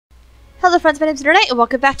Hello friends, my name's Lunernight and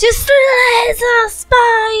welcome back to Spire!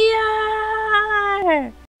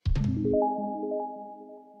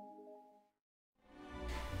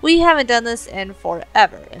 We haven't done this in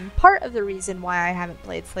forever, and part of the reason why I haven't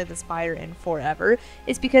played Slay the Spire in forever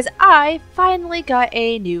is because I finally got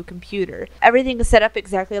a new computer. Everything is set up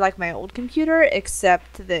exactly like my old computer,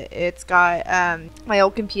 except that it's got, my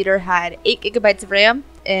old computer had 8 gigabytes of RAM,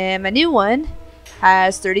 and my new one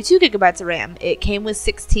has 32 gigabytes of RAM. It came with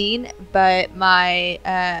 16, but my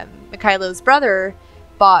Mikhailo's brother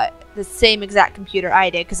bought the same exact computer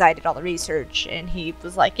I did because I did all the research, and he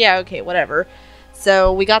was like, yeah, okay, whatever.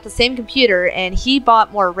 So we got the same computer, and he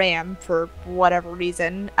bought more RAM for whatever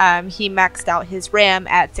reason. He maxed out his RAM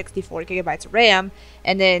at 64 gigabytes of RAM,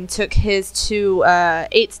 and then took his two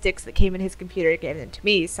 8 sticks that came in his computer and gave them to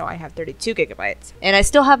me, so I have 32 gigabytes. And I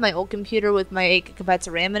still have my old computer with my 8 gigabytes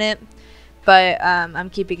of RAM in it, but I'm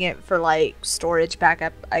keeping it for like storage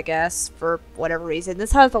backup, I guess, for whatever reason.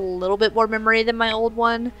 This has a little bit more memory than my old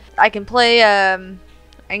one. I can play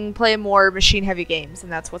more machine heavy games,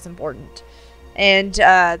 and that's what's important. And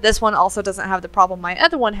this one also doesn't have the problem my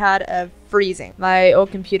other one had of freezing. My old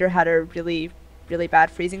computer had a really bad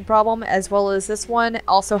freezing problem, as well as this one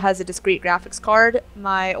also has a discrete graphics card.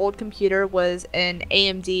 My old computer was an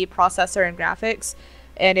AMD processor and graphics,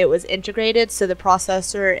 and it was integrated, so the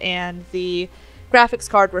processor and the graphics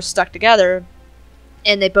card were stuck together,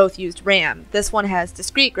 and they both used RAM. This one has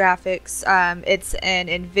discrete graphics. It's an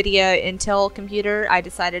NVIDIA Intel computer. I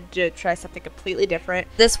decided to try something completely different.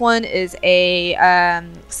 This one is a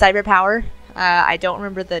CyberPower. I don't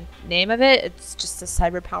remember the name of it. It's just a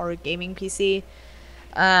CyberPower gaming PC.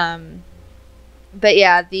 But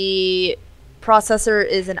yeah, the processor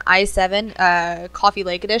is an i7 Coffee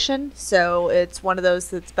Lake edition, so it's one of those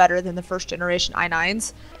that's better than the first generation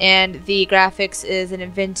i9s. And the graphics is an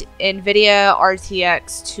NVIDIA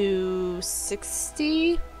RTX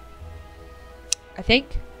 260, I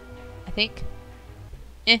think.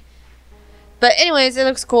 But anyways, it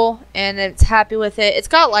looks cool, and it's happy with it. It's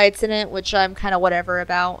got lights in it, which I'm kind of whatever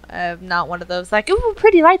about. I'm not one of those like, ooh,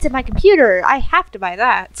 pretty lights in my computer, I have to buy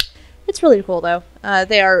that. It's really cool though.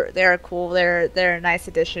 They are cool. They're a nice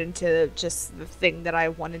addition to just the thing that I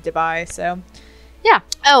wanted to buy. So, yeah.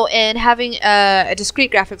 Oh, and having a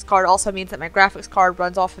discrete graphics card also means that my graphics card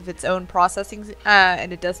runs off of its own processing,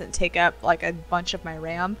 and it doesn't take up like a bunch of my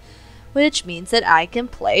RAM, which means that I can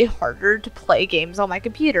play harder to play games on my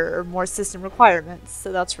computer or more system requirements.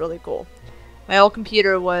 So that's really cool. My old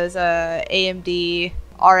computer was AMD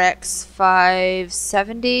RX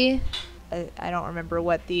 570. I don't remember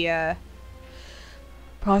what the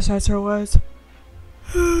processor was.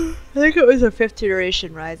 I think it was a 5th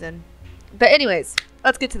generation Ryzen. But anyways,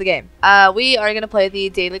 let's get to the game. We are going to play the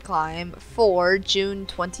Daily Climb for June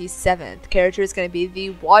 27th. Character is going to be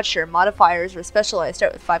the Watcher. Modifiers are specialized.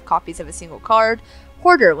 Start with 5 copies of a single card.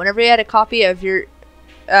 Hoarder. Whenever you add a copy of your...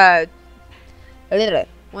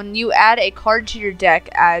 when you add a card to your deck,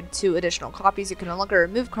 add 2 additional copies. You can no longer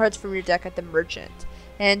remove cards from your deck at the merchant.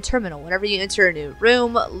 And Terminal. Whenever you enter a new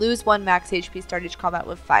room, lose 1 max HP, start each combat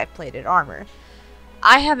with 5 plated armor.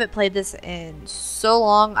 I haven't played this in so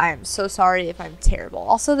long. I am so sorry if I'm terrible.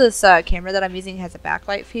 Also, this camera that I'm using has a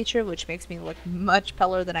backlight feature, which makes me look much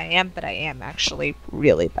paler than I am, but I am actually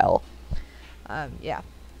really pale. Yeah.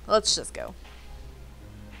 Let's just go.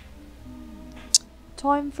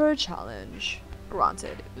 Time for a challenge.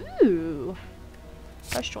 Granted. Ooh.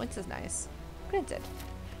 Fresh joints is nice. Granted.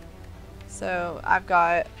 So, I've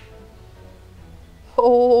got,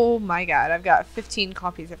 oh my god, I've got 15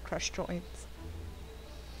 copies of Crushed Joints.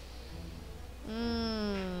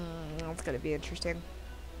 That's gonna be interesting.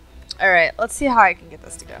 Alright, let's see how I can get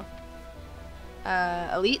this to go.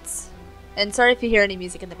 Elites. And sorry if you hear any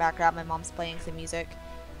music in the background, my mom's playing some music.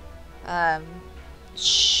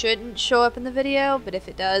 Shouldn't show up in the video, but if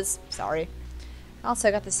it does, sorry. Also,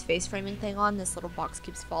 I got this face framing thing on. This little box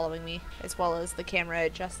keeps following me, as well as the camera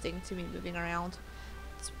adjusting to me moving around.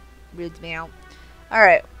 It's weirds me out.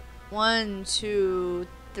 Alright. 1, 2,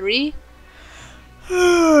 3.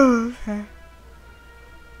 Okay.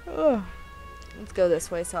 Let's go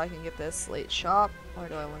this way so I can get this late shop. Or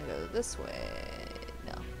do I want to go this way?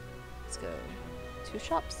 No. Let's go 2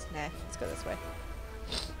 shops? Nah, let's go this way.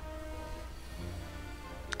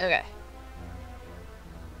 Okay.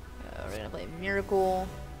 We're gonna play Miracle,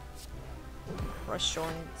 Rush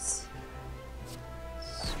Joints,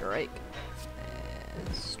 Strike, and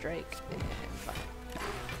Fire.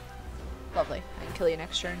 Lovely. I can kill you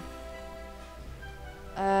next turn.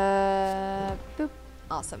 Boop.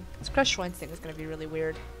 Awesome. This Crush Joints thing is gonna be really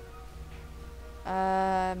weird.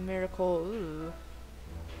 Miracle. Ooh.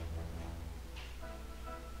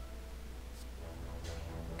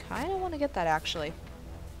 kind of want to get that, actually.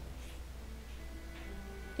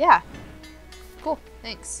 Yeah. Cool.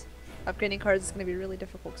 Thanks. Upgrading cards is going to be really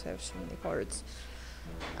difficult because I have so many cards.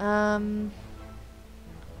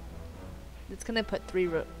 It's going to put 3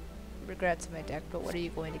 regrets in my deck, but what are you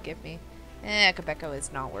going to give me? Quebeco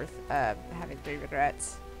is not worth having 3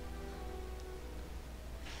 regrets.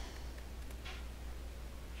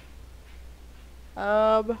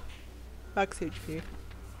 Max HP.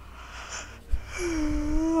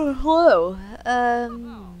 Hello.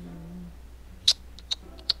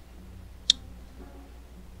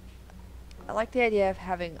 I like the idea of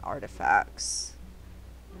having artifacts.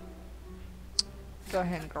 Go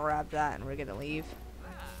ahead and grab that and we're gonna leave.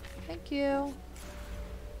 Thank you.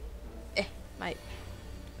 My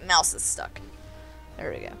mouse is stuck.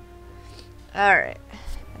 There we go. Alright.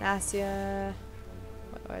 Panacea.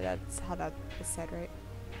 That's how that is said, right?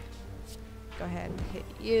 Go ahead and hit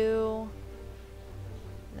you.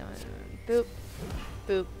 No, boop.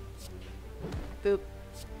 Boop. Boop.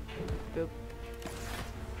 Boop.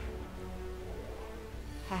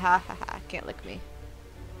 Haha, haha, can't lick me.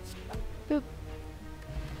 Boop.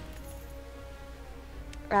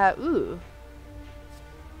 Ooh.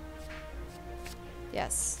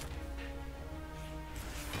 Yes.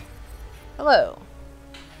 Hello.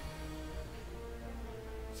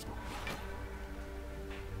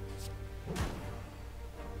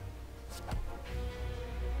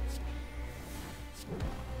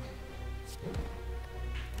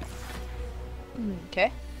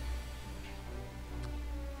 Okay.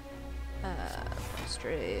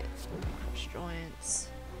 Straight. Crush joints.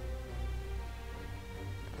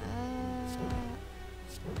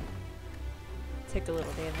 Take a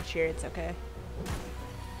little damage here, it's okay.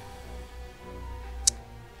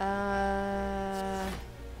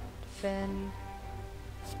 Defend.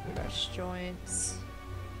 Crush joints.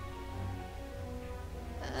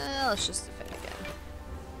 Let's just defend again.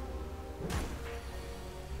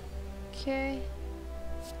 Okay.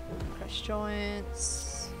 Crush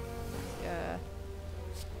joints. Yeah.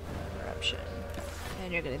 Eruption.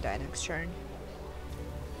 And you're gonna die next turn.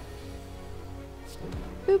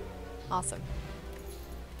 Boop. Awesome.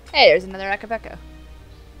 Hey, there's another Akabeko.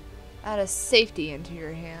 Add a safety into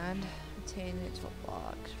your hand. Obtain it to a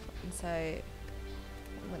block. Insight.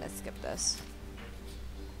 I'm gonna skip this.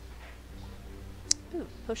 Ooh,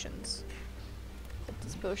 potions. Get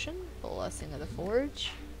this potion. Blessing of the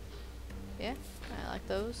Forge. Yeah, I like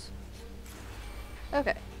those.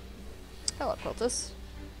 Okay. Hello, Cultus.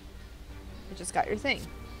 You just got your thing.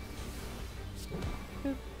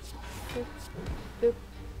 Boop. Boop. Boop.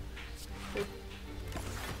 Boop.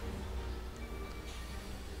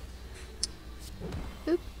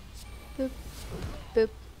 Boop. Boop. Boop.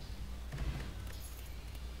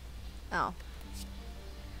 Oh.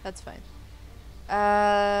 That's fine.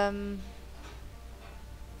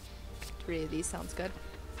 3 of these sounds good.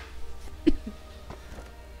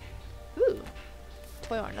 Ooh.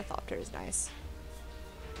 Toy Ornithopter is nice.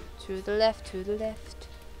 To the left, to the left.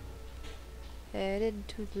 Headed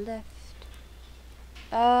to the left.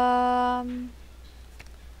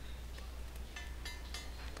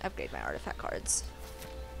 Upgrade my artifact cards.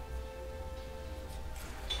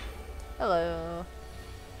 Hello.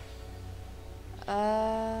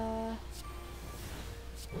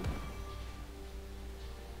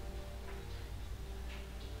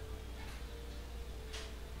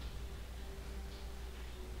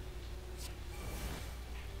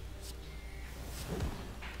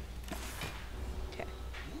 Okay.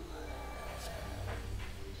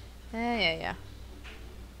 Yeah.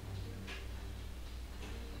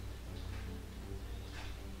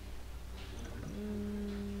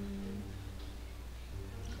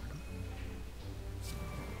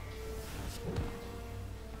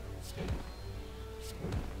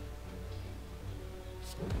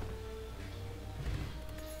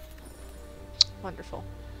 Wonderful.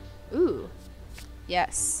 Ooh.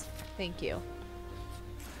 Yes. Thank you.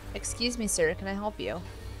 Excuse me, sir. Can I help you?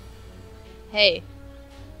 Hey.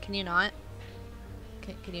 Can you not?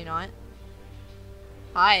 Can you not?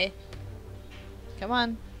 Hi. Come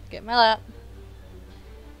on. Get in my lap.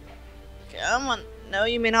 Come on. No,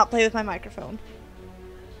 you may not play with my microphone.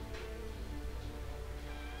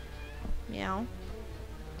 Meow.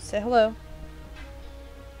 Say hello.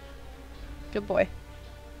 Good boy.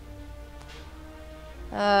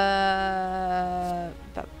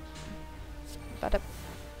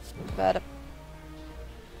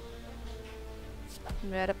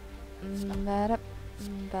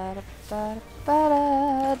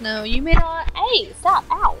 No, you may not. Hey, stop.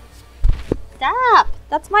 Ow. Stop.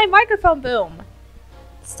 That's my microphone boom.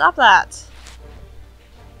 Stop that.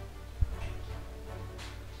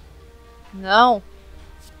 No.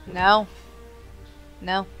 No.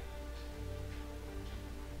 No.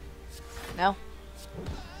 No.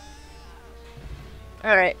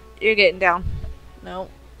 Alright, you're getting down. No.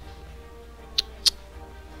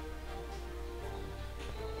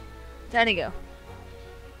 Down you go.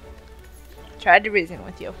 Tried to reason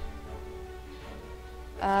with you.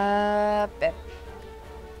 Bet.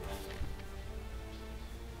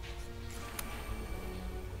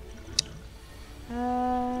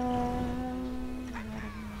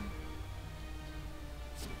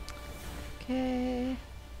 Okay.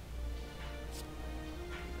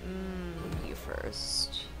 You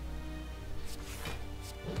first.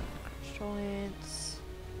 Joints.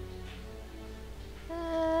 Go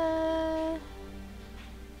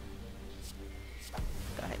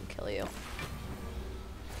ahead and kill you.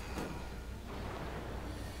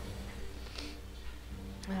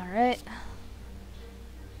 Alright.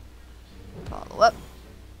 Follow up.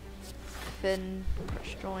 Fin,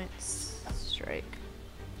 crush joints, strike.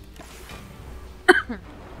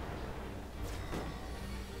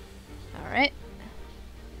 Alright.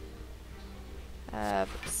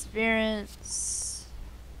 Experience.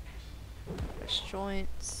 Crush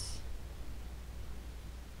joints.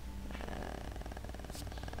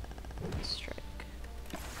 Strike.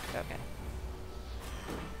 Okay.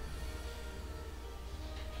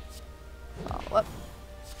 Follow up.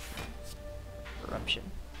 Eruption.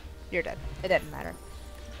 You're dead. It didn't matter.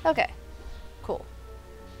 Okay. Cool.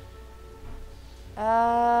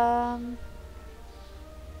 I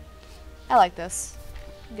like this.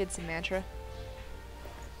 Get some mantra.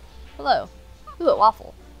 Hello. Ooh, a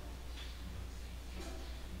waffle.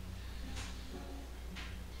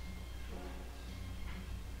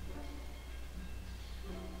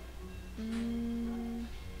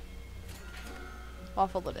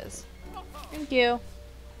 Waffle it is. Thank you.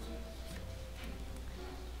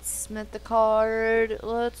 Smith the card.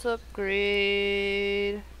 Let's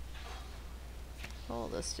upgrade. What will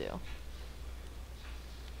this do?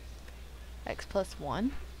 X plus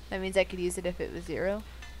 1? That means I could use it if it was 0.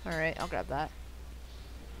 Alright, I'll grab that.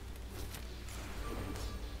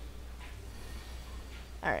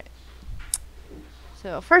 Alright.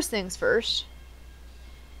 So, first things first.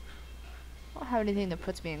 I don't have anything that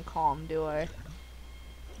puts me in calm, do I?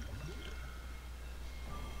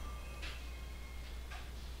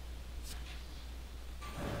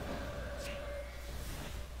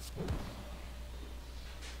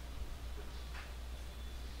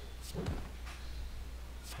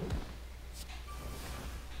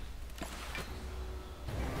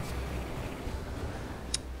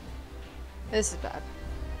 This is bad.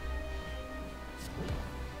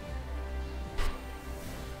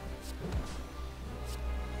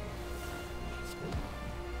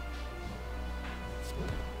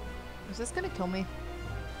 Is this gonna kill me?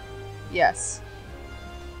 Yes.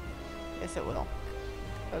 Yes, it will.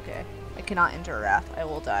 Okay. I cannot enter Wrath. I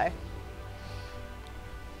will die.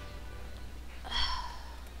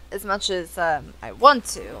 As much as I want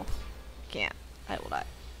to, can't. I will die.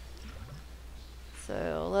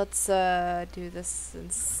 So let's do this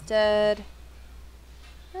instead.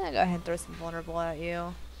 I'm gonna go ahead and throw some vulnerable at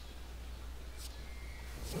you.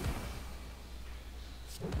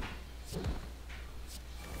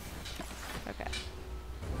 Okay.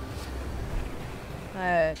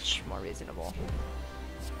 Much more reasonable.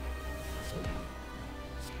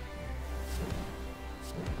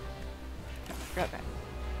 Okay.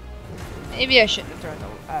 Maybe I shouldn't have thrown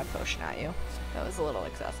the potion at you. That was a little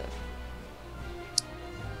excessive.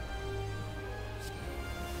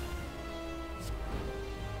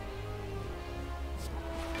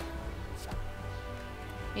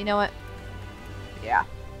 You know what? Yeah.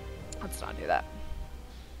 Let's not do that.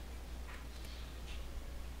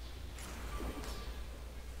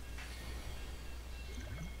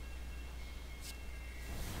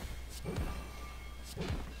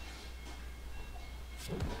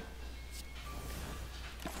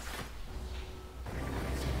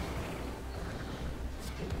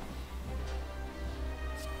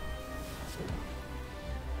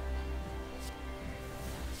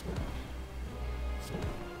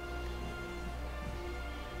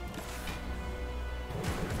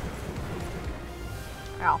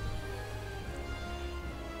 Ow.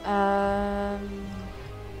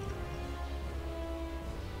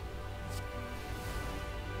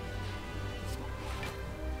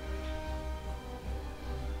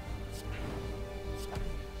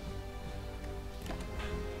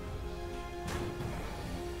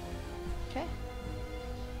 Okay.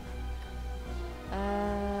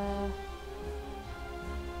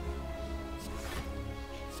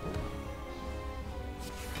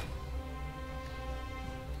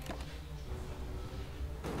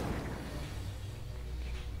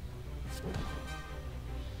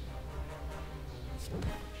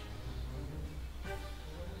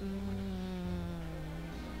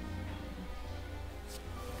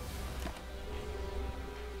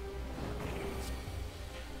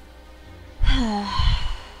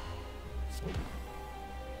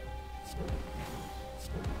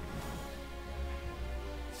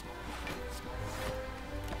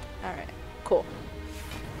 Alright, cool.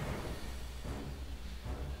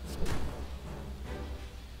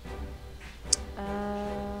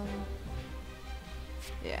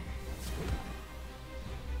 Yeah.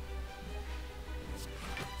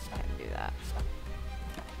 I can do that.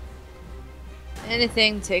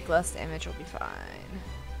 Anything take less damage will be fine.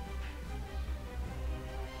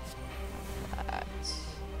 That.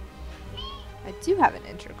 I do have an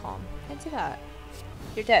intercom. Can't do that.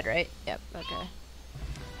 You're dead, right? Yep, okay.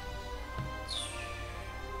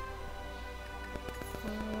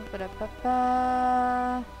 Ba-da-ba-ba.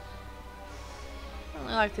 I don't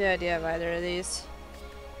really like the idea of either of these.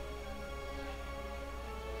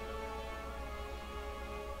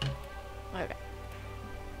 Okay.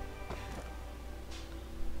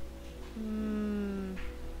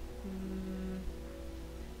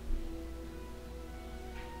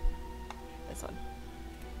 This one.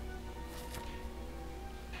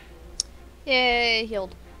 Yay,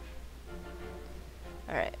 healed.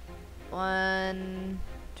 Alright. 1,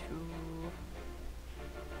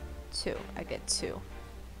 2. I get 2.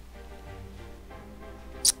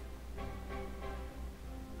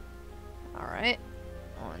 Alright.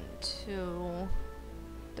 1, 2,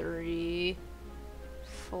 3,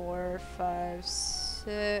 4, 5,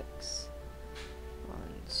 6. 1,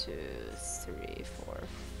 2, 3, 4,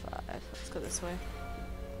 5. Let's go this way.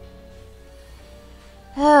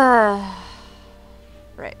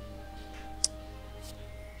 Right.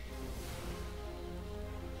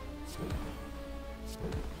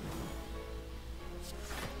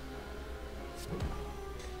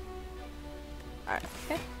 Alright,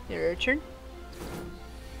 okay. Your turn.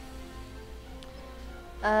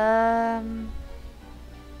 I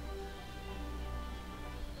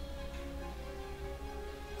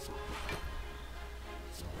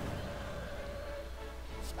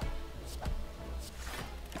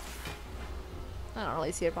don't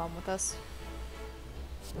really see a problem with this.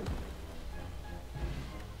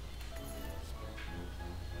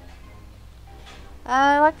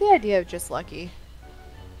 I like the idea of just lucky.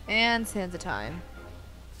 And Sands of Time.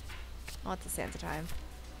 What's the Sands of Time?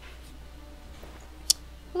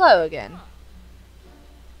 Hello again.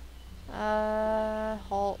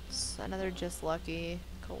 Halts. Another just lucky.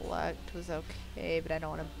 Collect was okay, but I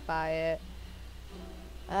don't want to buy it.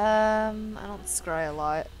 I don't scry a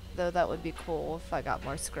lot, though that would be cool if I got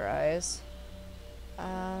more scries.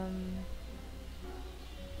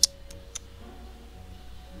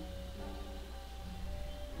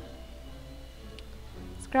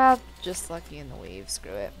 Let's grab just lucky in the weave.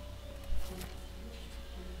 Screw it.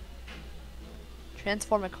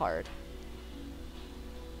 Transform a card.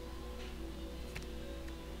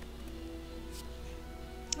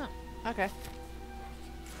 Oh, okay.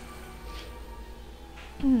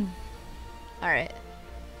 Alright.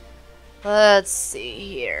 Let's see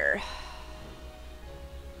here.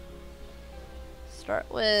 Start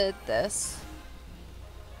with this.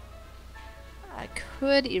 I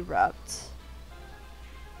could erupt.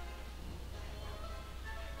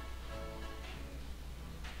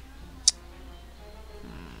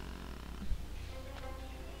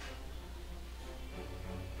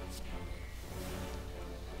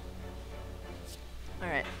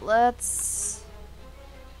 Alright, let's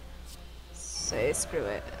say screw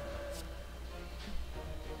it.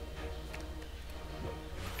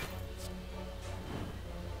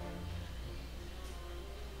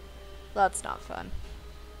 That's not fun.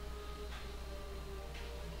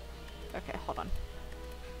 Okay, hold on.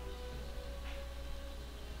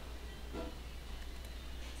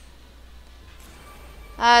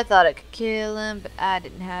 I thought I could kill him, but I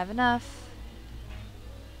didn't have enough.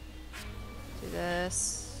 Do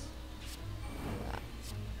this.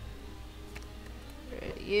 Get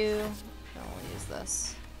rid of you. Then we'll use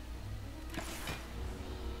this.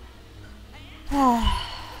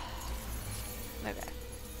 Okay,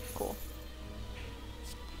 cool.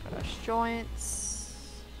 Crush joints.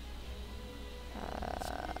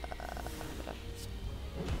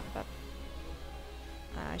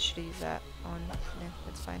 I should have used that on. Yeah,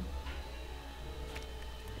 that's fine.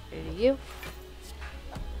 Get rid of you.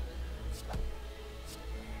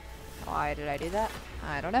 Why did I do that?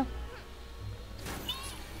 I don't know.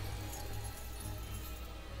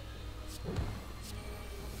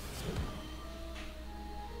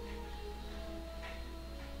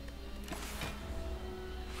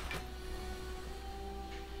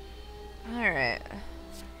 Alright.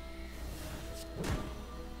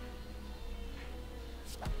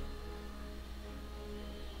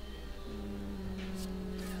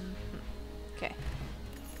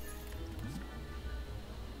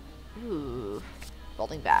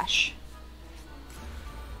 Scalding Bash.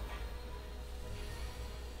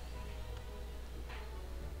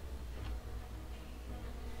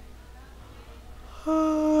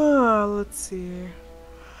 Let's see.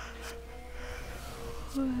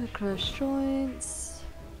 Crush joints.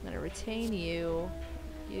 I'm gonna retain you.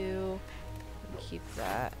 You. Keep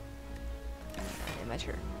that. And my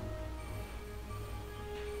turn.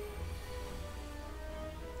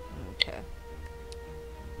 Okay.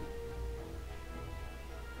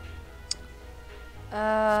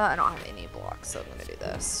 I don't have any blocks, so I'm gonna do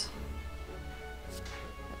this.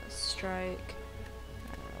 Strike.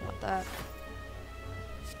 I don't want that.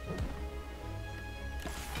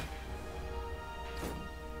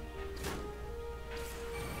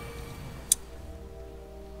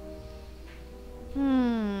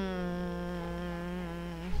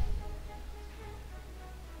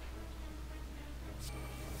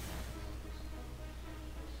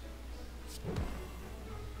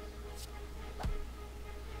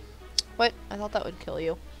 What? I thought that would kill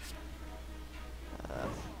you.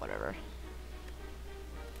 Whatever.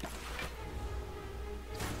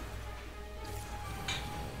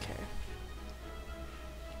 Okay.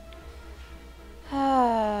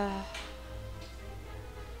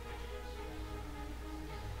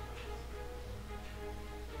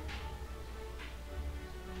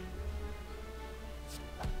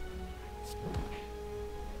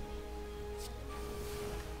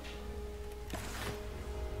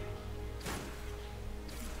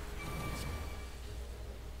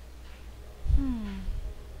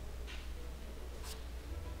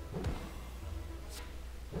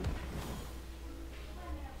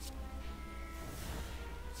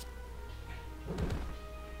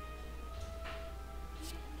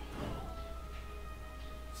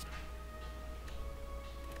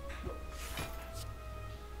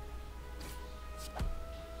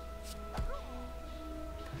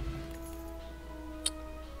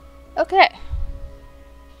 Okay.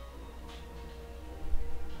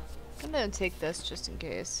 I'm gonna take this just in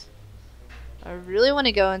case. I really want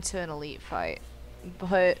to go into an elite fight,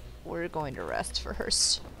 but we're going to rest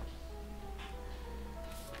first.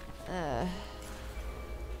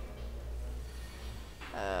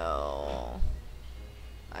 Oh.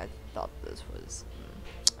 I thought this was...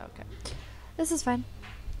 okay. This is fine.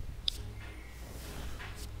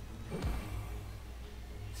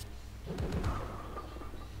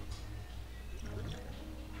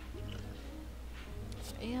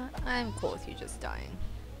 Yeah, I'm cool with you just dying.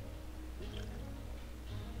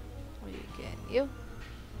 What are you getting? You?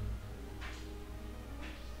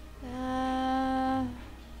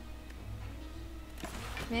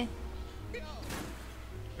 Meh.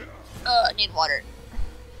 I need water.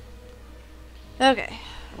 Okay.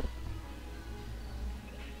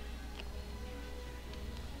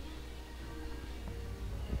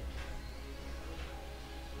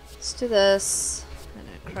 Let's do this. I'm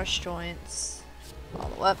gonna crush joints.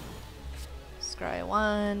 Follow up. Scry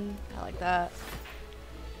 1. I like that.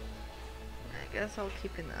 I guess I'll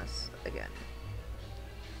keep in this again.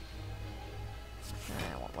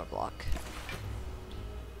 I want more block.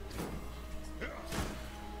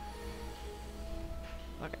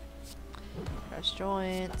 Okay. Crush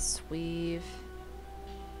joints, weave.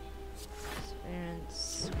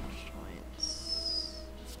 Experience, crush joints.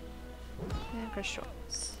 And crush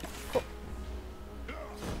joints. Cool.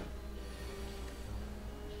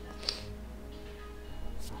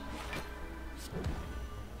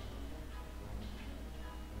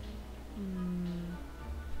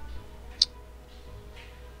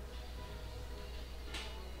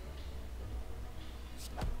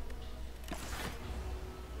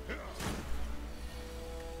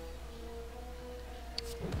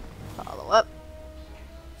 Follow up.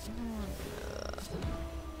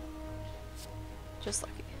 Just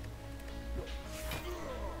lucky.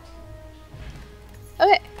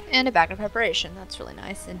 Okay, and a bag of preparation. That's really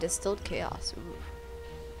nice. And distilled chaos. Ooh.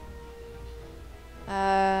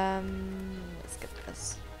 Let's get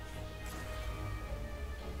this.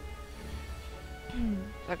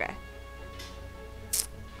 Okay.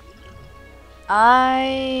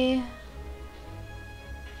 I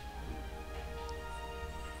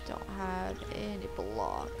don't have any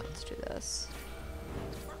block. Let's do this.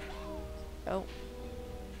 Oh.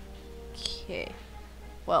 Okay.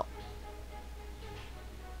 Well.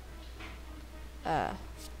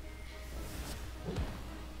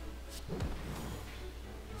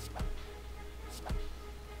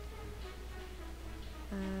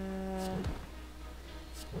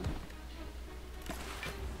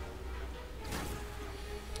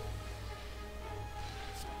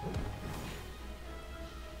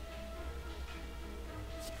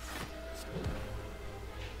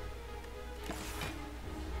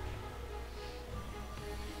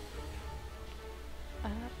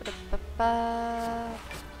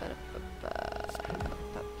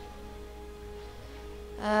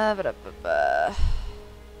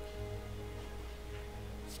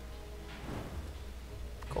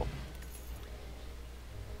 Cool.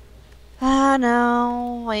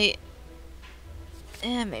 No, wait.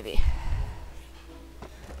 Maybe.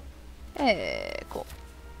 Hey, cool.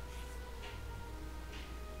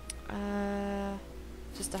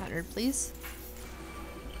 Just 100, please.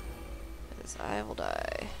 Because I will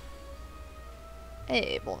die.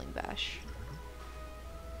 Hey, bowling bash.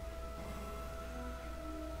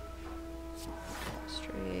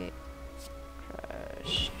 Straight.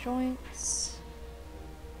 Crush joints.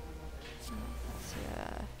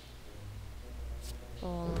 Yeah.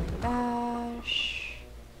 Bowling bash.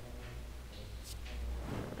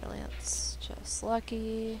 Brilliance. Just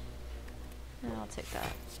lucky. And I'll take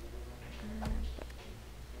that.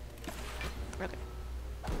 Okay.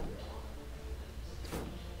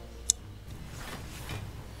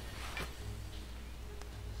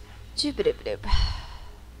 Doop-a-doop-a-doop.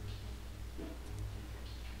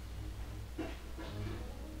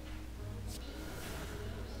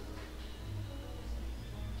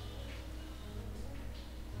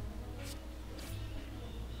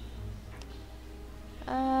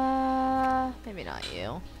 Maybe not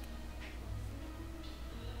you.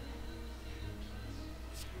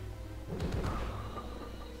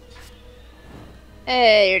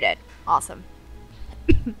 Hey, you're dead. Awesome.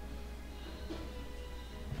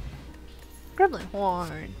 Gremlin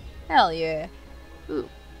horn. Hell yeah. Ooh,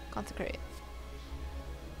 consecrate.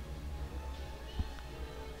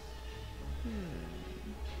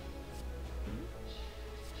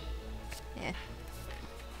 Yeah.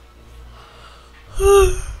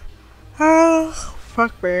 Oh,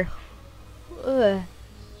 fuck me. Ugh.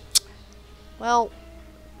 Well.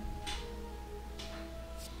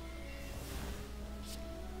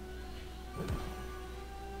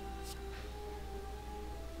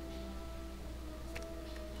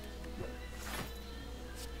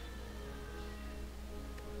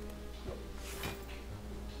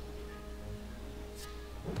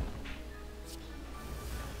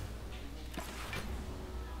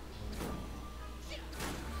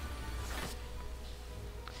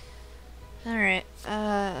 Alright,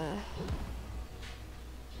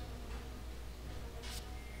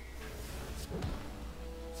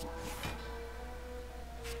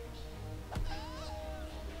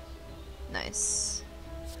 nice.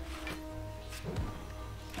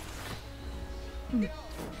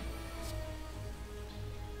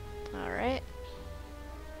 Alright.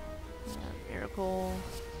 Miracle.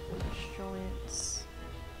 Joints.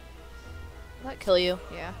 Will that kill you?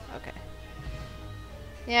 Yeah, okay.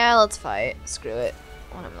 Yeah, let's fight. Screw it.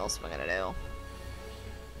 What else am I gonna do?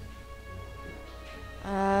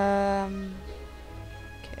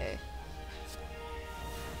 Okay.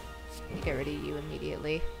 Get rid of you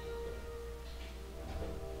immediately.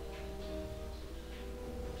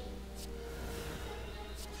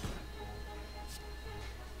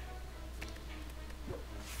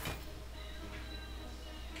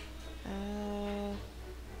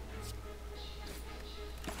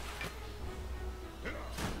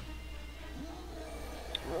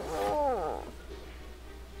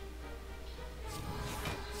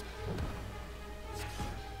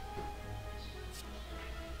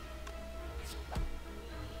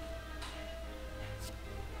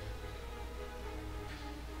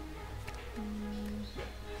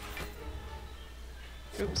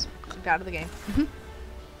 Oops, clicked out of the game.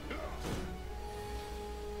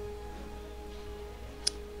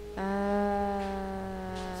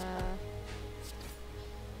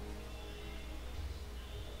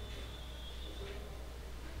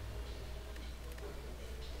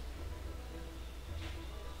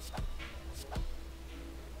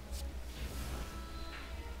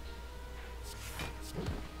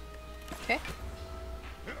 Okay.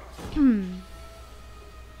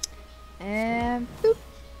 And boop.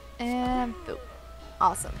 And boop.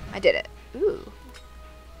 Awesome. I did it. Ooh.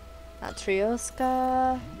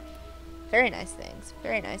 Matryoshka. Very nice things.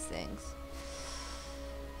 Very nice things.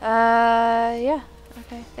 Yeah.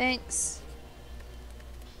 Okay, thanks.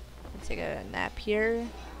 I'll take a nap here.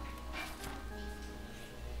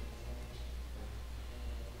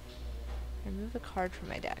 Remove a card from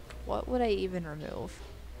my deck. What would I even remove?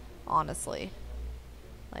 Honestly.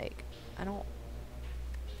 Like, I don't...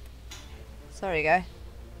 Sorry, guy.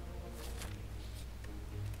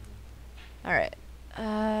 Alright.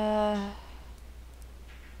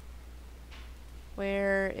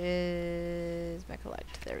 Where is my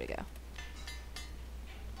collect? There we go.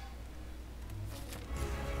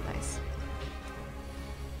 Nice.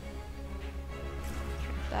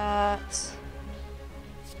 that.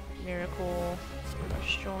 Miracle.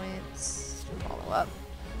 Crush joints. Follow up.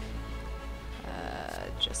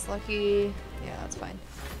 Just lucky. Yeah, that's fine.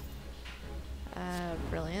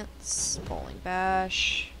 Brilliance. Bowling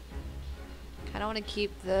bash. Kinda want to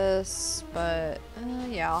keep this, but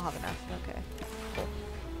yeah, I'll have enough. Okay. Cool.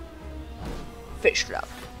 Fish trap.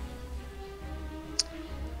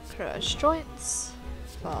 Crush joints.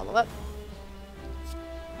 Follow up.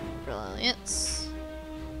 Brilliance.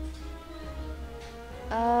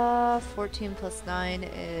 14 plus 9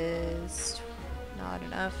 is not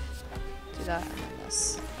enough. Do that and then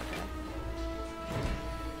this. Okay.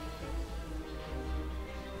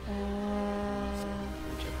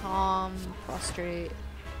 Calm, prostrate.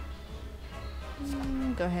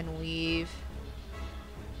 Go ahead and weave.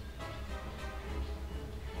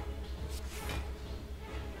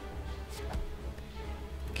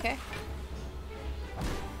 Okay.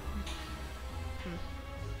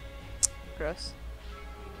 Gross.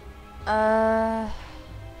 Cut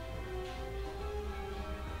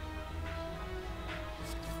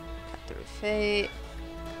through fate.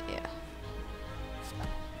 Yeah.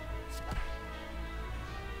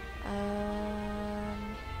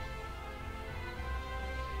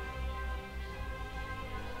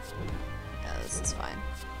 Yeah, this is fine.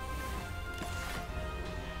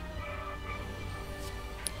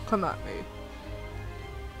 Come at me.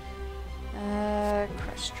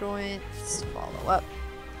 Crush joints, follow up.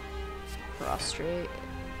 Prostrate.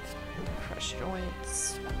 Crush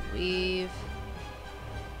joints, weave.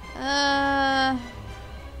 I'm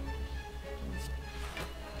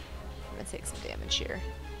gonna take some damage here.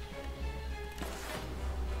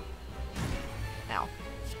 Ow.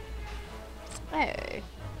 Hey.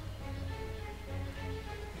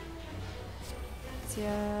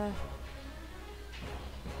 Yeah.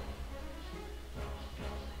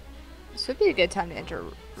 This would be a good time to enter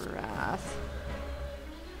Wrath.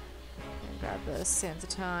 And grab the Sands of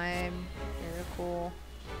Time. Miracle.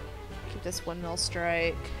 Keep this Windmill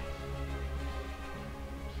Strike.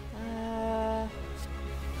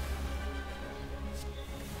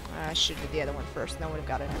 I should do the other one first, and then would have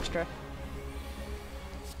got an extra.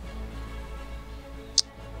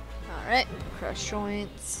 Alright, crush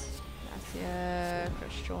joints. Gracia,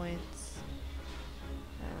 crush joints.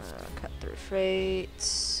 Cut through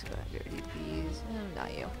freight. Go ahead, your EPs.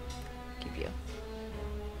 Not you. Keep you.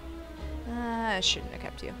 I shouldn't have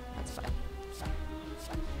kept you. That's fine.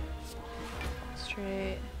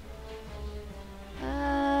 Straight.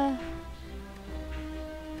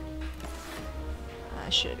 I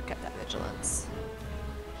should have kept that vigilance.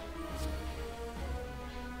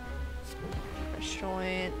 Crush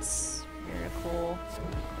joints. Miracle.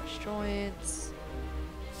 Crush joints.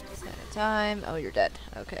 Set a time. Oh, you're dead.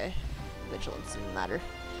 Okay. Vigilance didn't matter.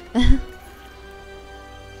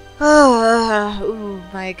 Oh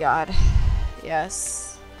my god.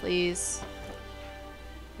 Yes. Please.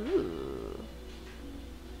 Ooh.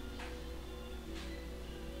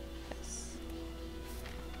 Yes.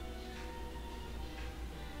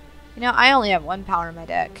 You know, I only have 1 power in my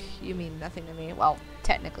deck. You mean nothing to me. Well,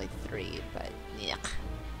 technically 3, but yeah.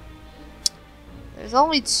 There's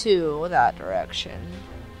only 2 that direction.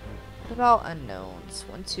 What about unknowns?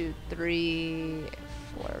 1, 2, 3,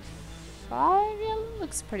 4, 5? Yeah,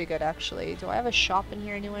 looks pretty good actually. Do I have a shop in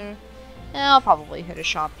here anywhere? Yeah, I'll probably hit a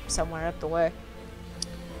shop somewhere up the way.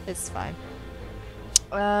 It's fine.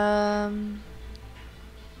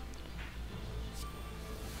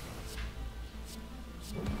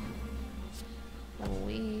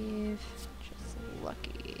 Weave. Just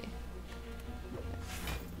lucky.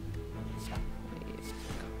 Weave.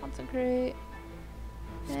 Consecrate.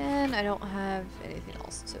 And I don't have anything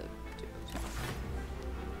else to do.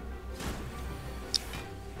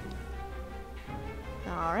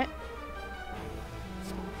 Alright.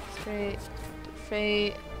 Straight.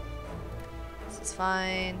 Fate. This is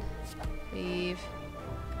fine. Weave.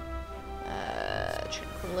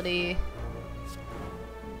 Tranquility.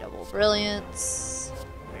 Double brilliance.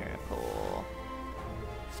 Miracle.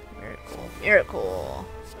 Miracle. Miracle.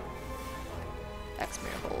 X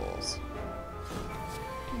miracles.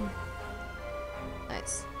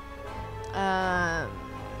 Nice.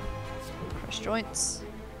 Crush joints.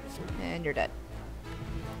 And you're dead.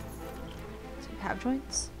 So you have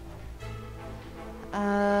joints.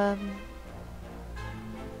 Follow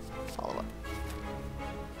up.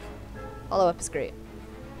 Follow up is great.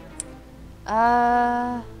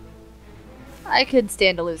 I could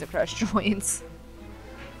stand to lose a crush joints.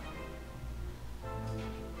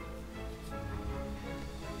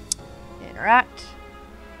 Interact.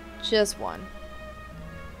 Just 1.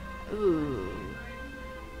 Ooh.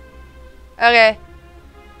 Okay.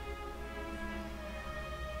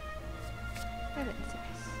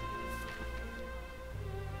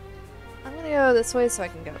 go this way so I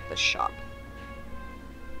can get up the shop.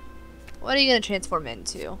 What are you gonna transform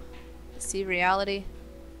into? See reality?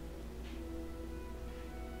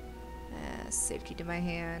 Safety to my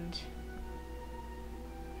hand.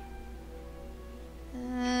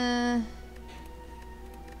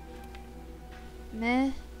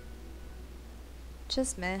 Meh.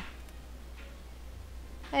 Just meh.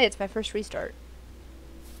 Hey, it's my first restart.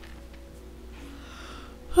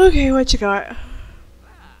 Okay, what you got?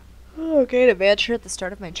 Okay, to adventure at the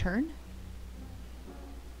start of my turn?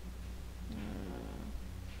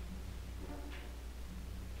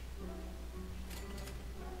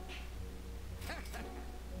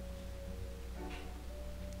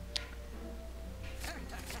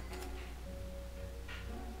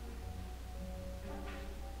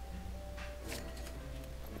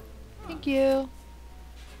 Thank you.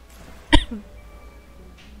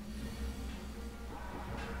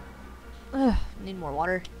 Ugh, need more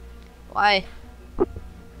water. Why? Ugh,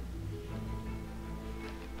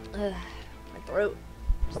 my throat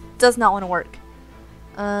does not want to work.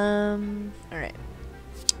 Alright.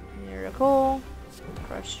 Miracle.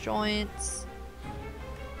 Crush joints.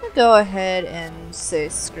 I'm gonna go ahead and say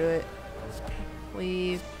screw it.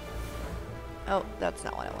 Weave. Oh, that's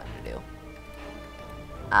not what I wanted to do.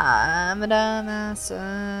 I'm a dumbass,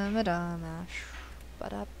 I'm a dumbass.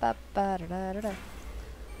 Ba-da-ba-ba-da-da-da-da.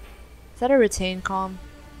 Is that a retain calm?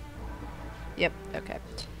 Yep, okay.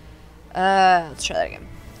 Let's try that again.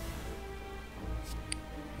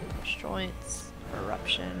 Push joints,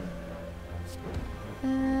 eruption.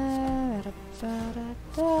 Da-da-ba-da-da-da.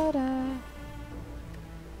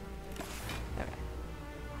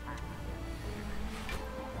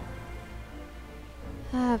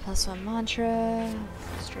 +1 mantra,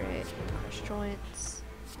 straight, crush joints,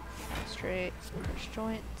 straight, crush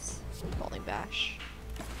joints, bowling bash.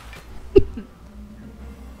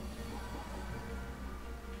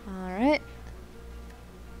 Alright.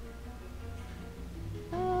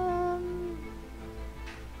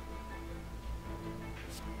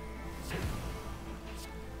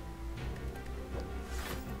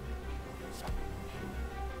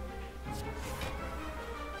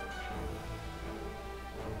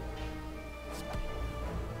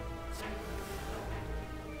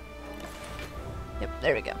 Yep,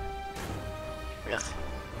 there we go. Ugh.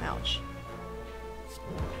 Ouch.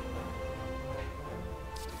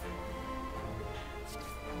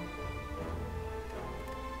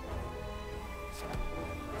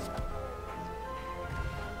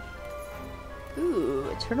 Ooh,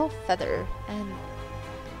 Eternal Feather. And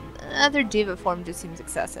another diva form just seems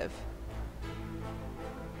excessive.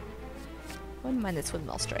 Wouldn't mind this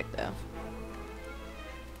windmill strike though.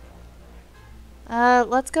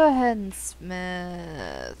 Let's go ahead and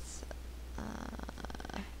smith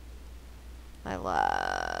my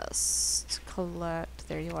last collect.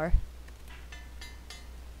 There you are.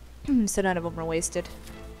 So none of them are wasted.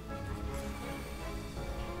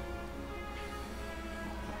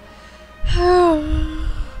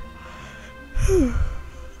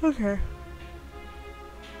 Okay.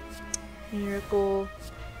 Miracle.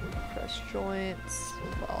 Crush joints.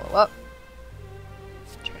 Follow up.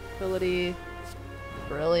 Tranquility.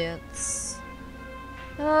 Brilliance.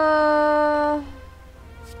 Collect.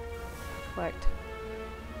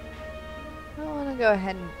 I want to go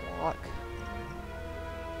ahead and block.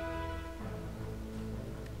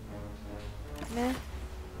 Meh.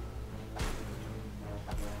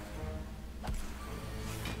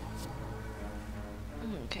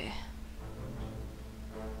 Okay.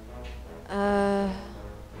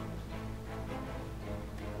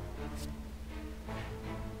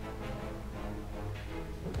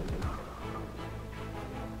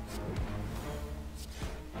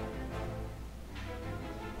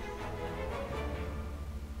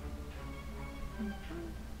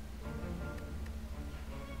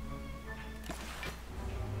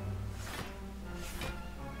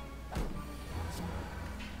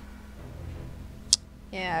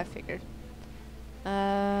 Yeah, I figured.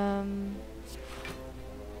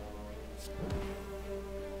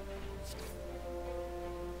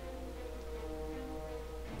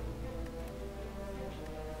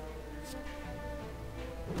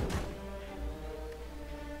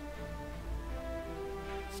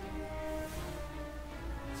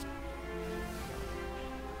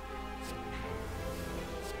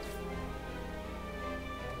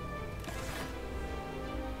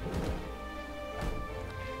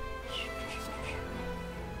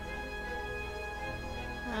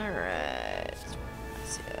 Alright.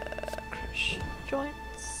 Let's see, crush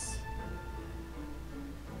joints.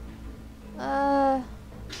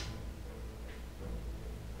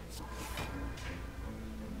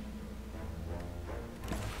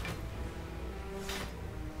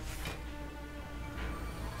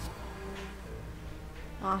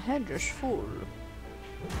 My head is full.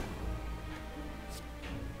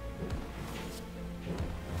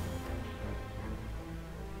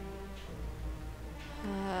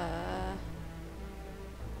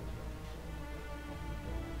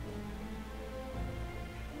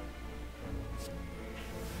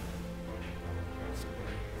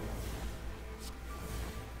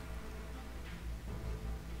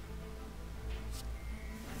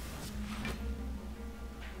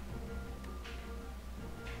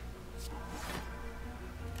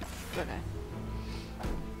 Okay.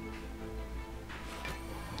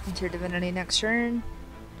 Enter divinity next turn.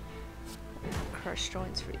 Crush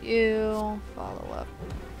joints for you. Follow up.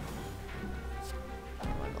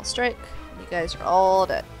 One will strike. You guys are all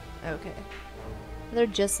dead. Okay. They're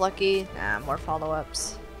just lucky. Nah, more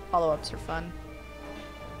follow-ups. Follow-ups are fun.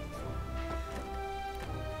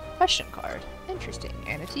 Question card. Interesting.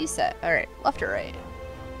 And a tea set. Alright, left or right?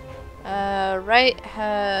 Right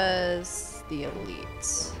has the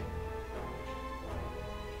elites.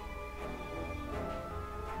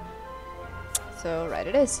 So right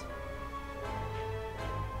it is.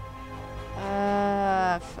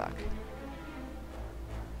 Fuck.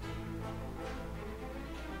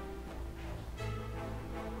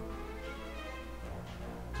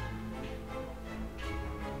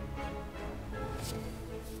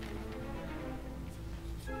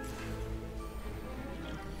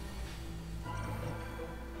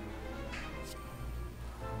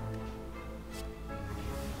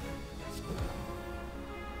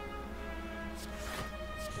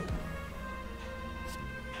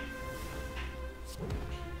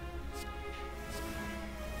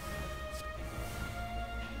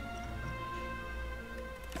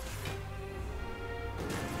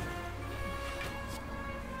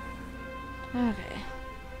 Okay.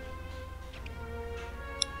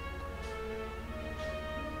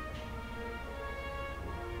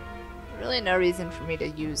 Really no reason for me to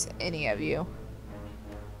use any of you.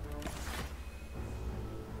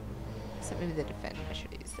 Except maybe the defend. I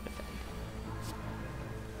should use the defend.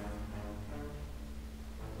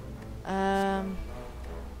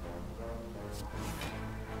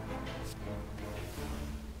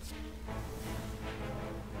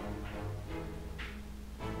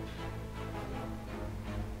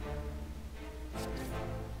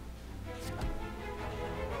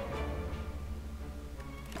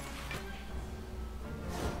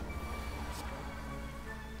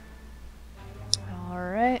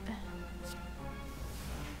 Alright.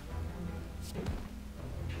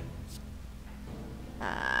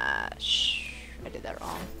 I did that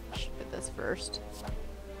wrong. I should put this first.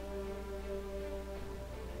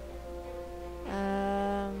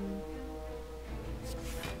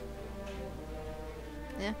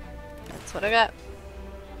 Yeah, that's what I got.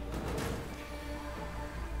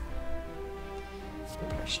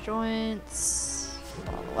 Crush joints,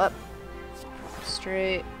 follow up,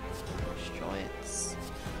 straight, crush joints,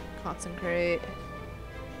 concentrate.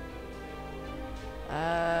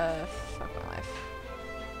 Fuck my life.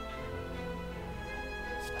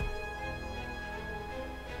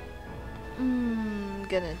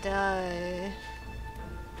 Gonna die.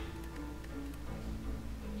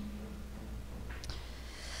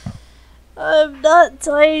 I'm not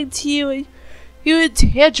dying to you, you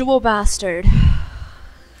intangible bastard.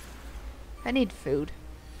 I need food.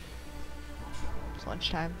 It's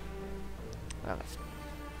lunchtime. Okay.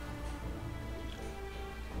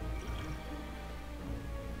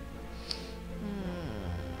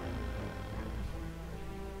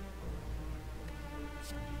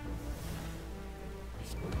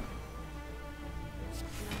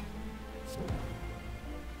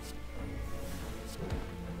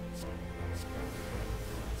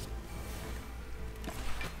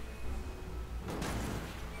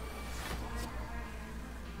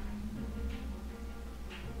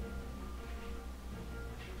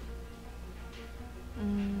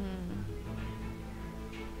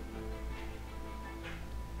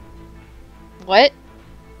 What?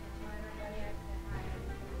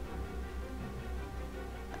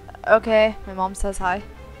 Okay, my mom says hi.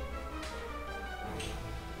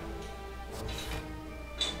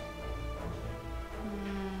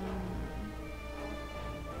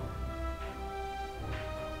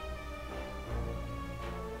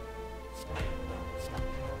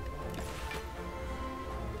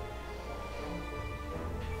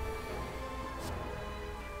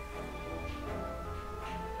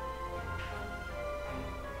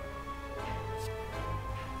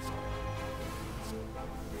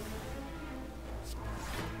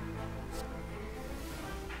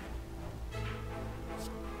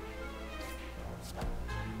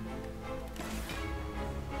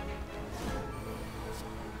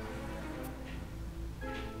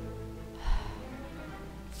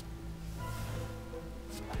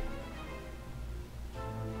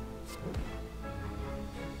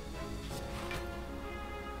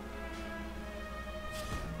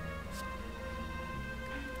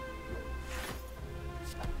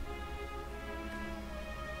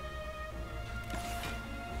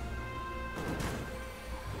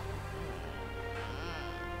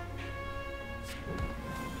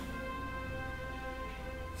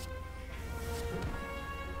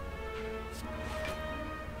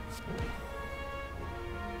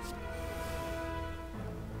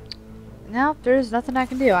 No, there's nothing I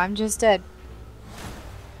can do. I'm just dead.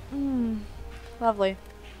 Lovely.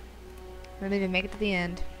 Didn't even make it to the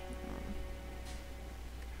end.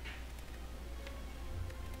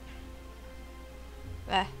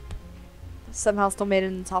 Somehow still made it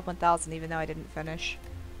in the top 1,000 even though I didn't finish.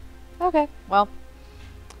 Okay, well,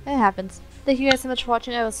 it happens. Thank you guys so much for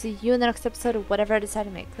watching. I will see you in the next episode of whatever I decide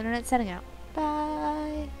to make. Lunernight signing out.